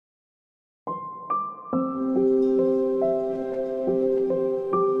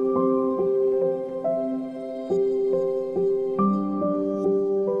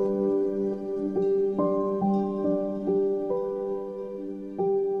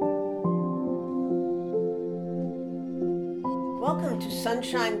Welcome to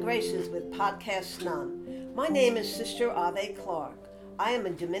Sunshine Graces with Podcast None. My name is Sister Ave Clark. I am a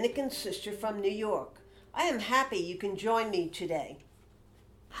Dominican sister from New York. I am happy you can join me today.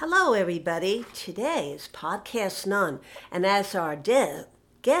 Hello, everybody. Today is Podcast None, and as our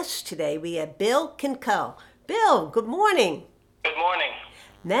guest today, we have Bill Kinkel. Bill, good morning. Good morning.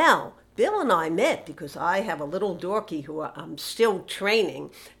 Now, Bill and I met because I have a little dorky who I'm still training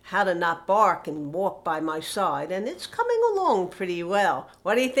how to not bark and walk by my side, and it's coming along pretty well.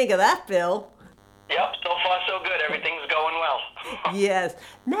 What do you think of that, Bill? Yep, so far so good. Everything's going well. Yes.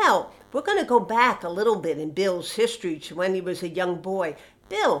 Now, we're going to go back a little bit in Bill's history to when he was a young boy.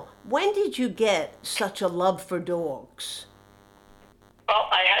 Bill, when did you get such a love for dogs? Well,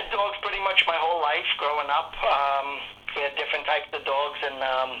 I had dogs pretty much my whole life growing up. We had different types of dogs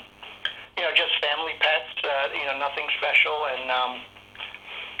and, just family pets, nothing special. And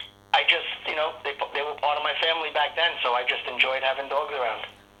I just, they were part of my family back then, so I just enjoyed having dogs around.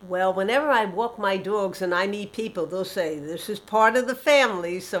 Well, whenever I walk my dogs and I meet people, they'll say, this is part of the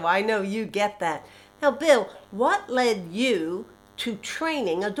family, so I know you get that. Now, Bill, what led you to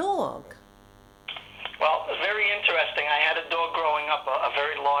training a dog? Well, it's very interesting. I had a dog growing up, a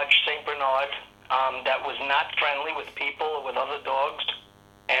very large St. Bernard, that was not friendly with people or with other dogs,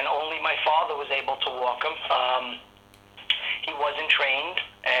 and only my father was able to walk him. He wasn't trained,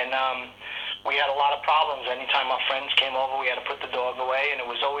 and we had a lot of problems. Anytime our friends came over, we had to put the dog away, and it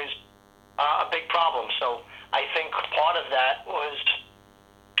was always a big problem. So I think part of that was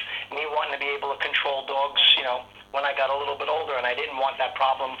me wanting to be able to control dogs, when I got a little bit older, and I didn't want that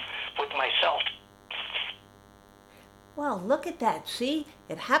problem with myself. Well, look at that. See,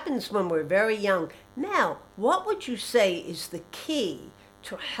 it happens when we're very young. Now, what would you say is the key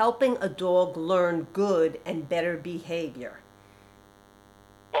to helping a dog learn good and better behavior?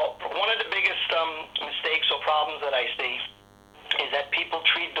 Well, one of the biggest mistakes or problems that I see is that people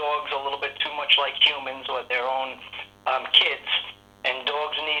treat dogs a little bit too much like humans or their own kids, and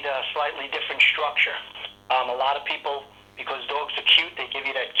dogs need a slightly different structure. A lot of people, because dogs are cute, they give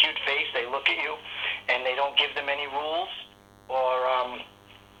you that cute face, they look at you, and they don't give them any rules or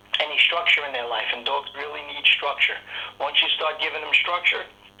any structure in their life, and dogs really need structure. Once you start giving them structure,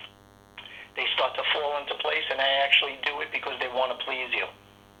 they start to fall into place, and they actually do it because they want to please you.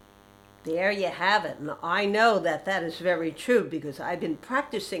 There you have it. And I know that is very true because I've been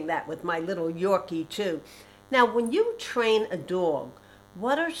practicing that with my little Yorkie too. Now, when you train a dog,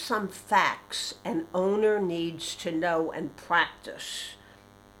 what are some facts an owner needs to know and practice?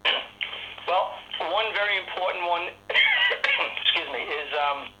 Well, one very important one, is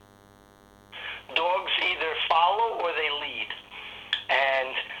dogs either follow or they lead.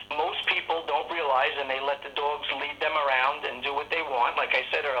 And most people don't realize, and they let the dogs lead them around and do what they want, like I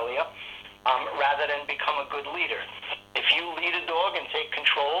said earlier, rather than become a good leader. If you lead a dog and take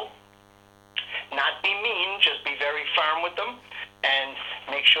control, not be mean, just be very firm with them and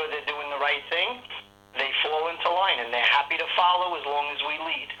make sure they're doing the right thing, they fall into line and they're happy to follow as long as we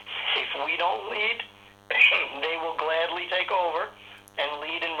lead. If we don't lead, they will gladly take over and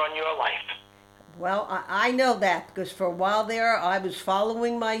lead and run your life. Well, I know that because for a while there I was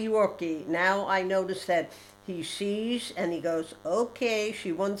following my Yorkie. Now I notice that he sees and he goes, okay,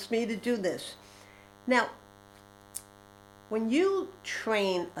 she wants me to do this. Now, when you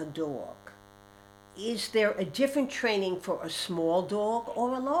train a dog, is there a different training for a small dog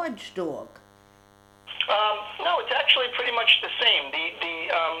or a large dog? No, it's actually pretty much the same.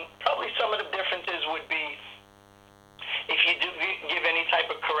 Probably some of the differences would be if you do give any type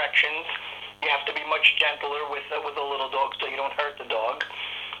of corrections, you have to be much gentler with a little dog so you don't hurt the dog.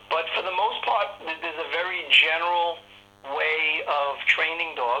 But for the most part, there's a very general way of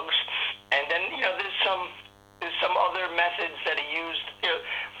training dogs. And then, there's some other methods that are used.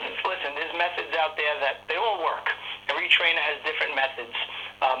 Listen, there's methods out there that they all work. Every trainer has different methods.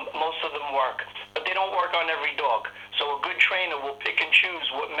 Most of them work, but they don't work on every dog. So a good trainer will pick and choose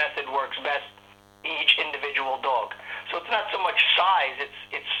what method works best each individual dog. So it's not so much size,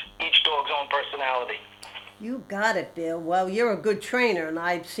 it's each dog's own personality. You got it, Bill. Well, you're a good trainer, and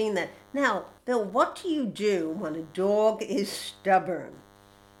I've seen that. Now, Bill, what do you do when a dog is stubborn?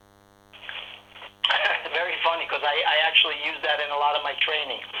 Very funny, because I actually use that in a lot of my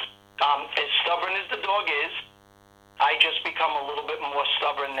training. As stubborn as the dog is, I just become a little bit more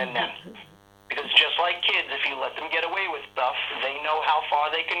stubborn than them. Because just like kids, if you let them get away with stuff, they know how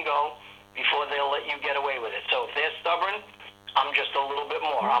far they can go before they'll let you get away with it. So if they're stubborn, I'm just a little bit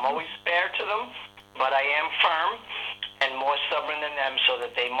more. I'm always fair to them, but I am firm and more stubborn than them so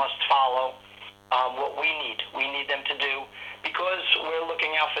that they must follow what we need. We need them to do because we're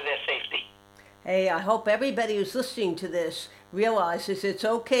looking out for their safety. Hey, I hope everybody who's listening to this realizes it's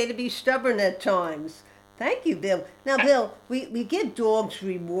okay to be stubborn at times. Thank you, Bill. Now, Bill, we give dogs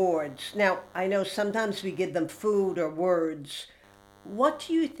rewards. Now, I know sometimes we give them food or words. What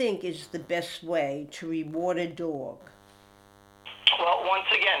do you think is the best way to reward a dog? Well, once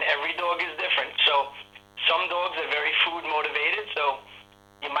again, every dog is different. So some dogs are very food motivated, so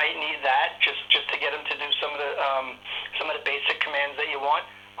you might need that just to get them to do some of the basic commands that you want.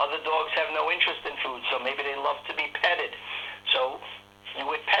 Other dogs have no interest in food, so maybe they love to be petted. So you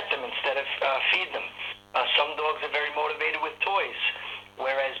would pet them instead of feed them. Some dogs are very motivated with toys,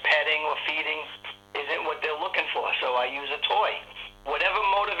 whereas petting or feeding isn't what they're looking for. So I use a toy. Whatever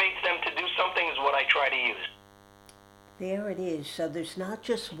motivates them to do something is what I try to use. There it is. So there's not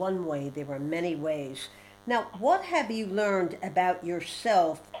just one way, there are many ways. Now, what have you learned about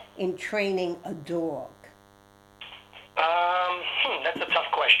yourself in training a dog? That's a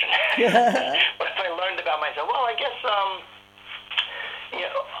tough question. What have I learned about myself? Well, I guess,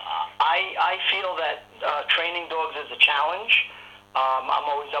 I feel that training dogs is a challenge. I'm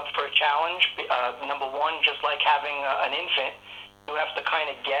always up for a challenge. Number one, just like having an infant, you have to kind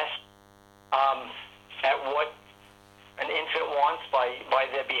of guess at what an infant wants by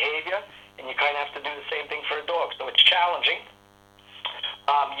their behavior, and you kind of have to do the same thing for a dog. So it's challenging.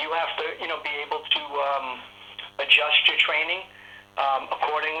 You have to, be able to adjust your training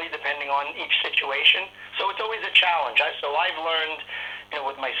accordingly, depending on each situation. So it's always a challenge. So I've learned,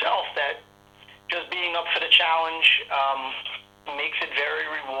 with myself that just being up for the challenge makes it very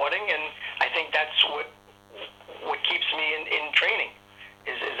rewarding, and I think that's what keeps me in training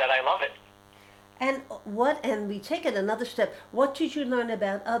is that I love it. And we take it another step. What did you learn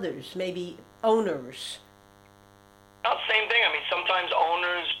about others, maybe owners? Well, same thing. I mean, sometimes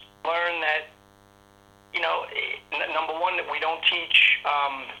owners learn that, number one, that we don't teach,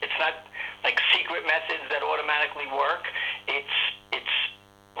 it's not like secret methods that automatically work. It's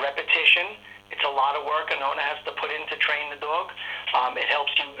repetition. It's a lot of work an owner has to put in to train the dog. It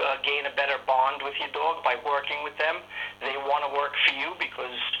helps you gain a better bond with your dog by working with them. They want to work for you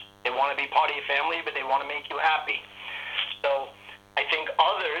because they want to be part of your family, but they want to make you happy. So I think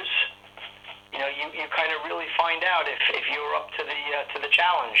others, you kind of really find out if you're up to the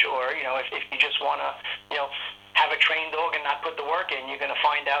challenge, or if you just want to have a trained dog and not put the work in, you're going to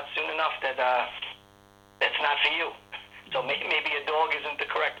find out soon enough that that's not for you. So maybe a dog isn't the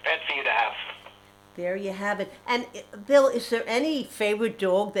correct pet for you to have. There you have it. And Bill, is there any favorite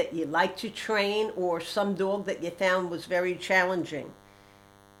dog that you like to train, or some dog that you found was very challenging?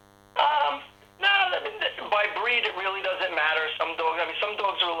 No, by breed it really doesn't matter. Some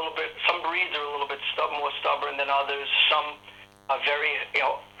breeds are a little bit more stubborn than others. Some are very,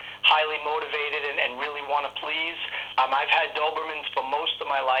 highly motivated and really want to please. I've had Dobermans for most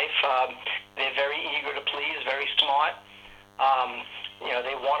of my life. They're very eager to please, very smart.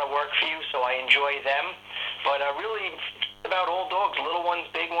 They want to work for you, so I enjoy them. But really, about all dogs, little ones,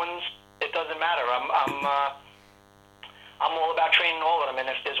 big ones, it doesn't matter. I'm all about training all of them, and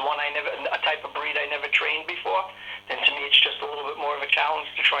if there's a type of breed I never trained before, then to me it's just a little bit more of a challenge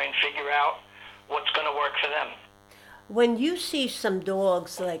to try and figure out what's going to work for them. When you see some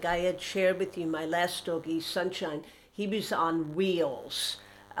dogs, like I had shared with you, my last doggy, Sunshine, he was on wheels,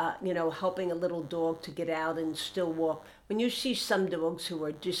 helping a little dog to get out and still walk. When you see some dogs who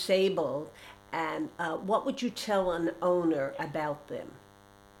are disabled, and what would you tell an owner about them?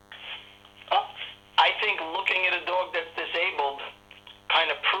 I think looking at a dog that's disabled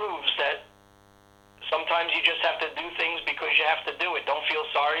kind of proves that sometimes you just have to do things because you have to do it. Don't feel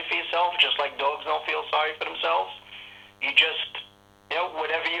sorry for yourself, just like dogs don't feel sorry for themselves. You just,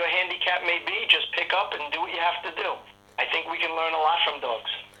 whatever your handicap may be, just pick up and do what you have to do. I think we can learn a lot from dogs.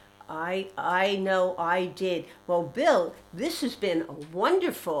 I know I did. Well, Bill, this has been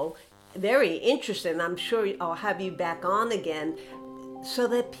wonderful, very interesting. I'm sure I'll have you back on again, so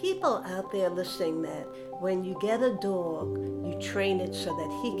that people out there listening, that when you get a dog, you train it so that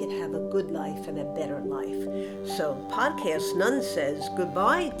he can have a good life and a better life. So Podcast Nun says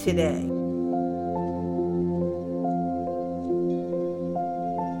goodbye today.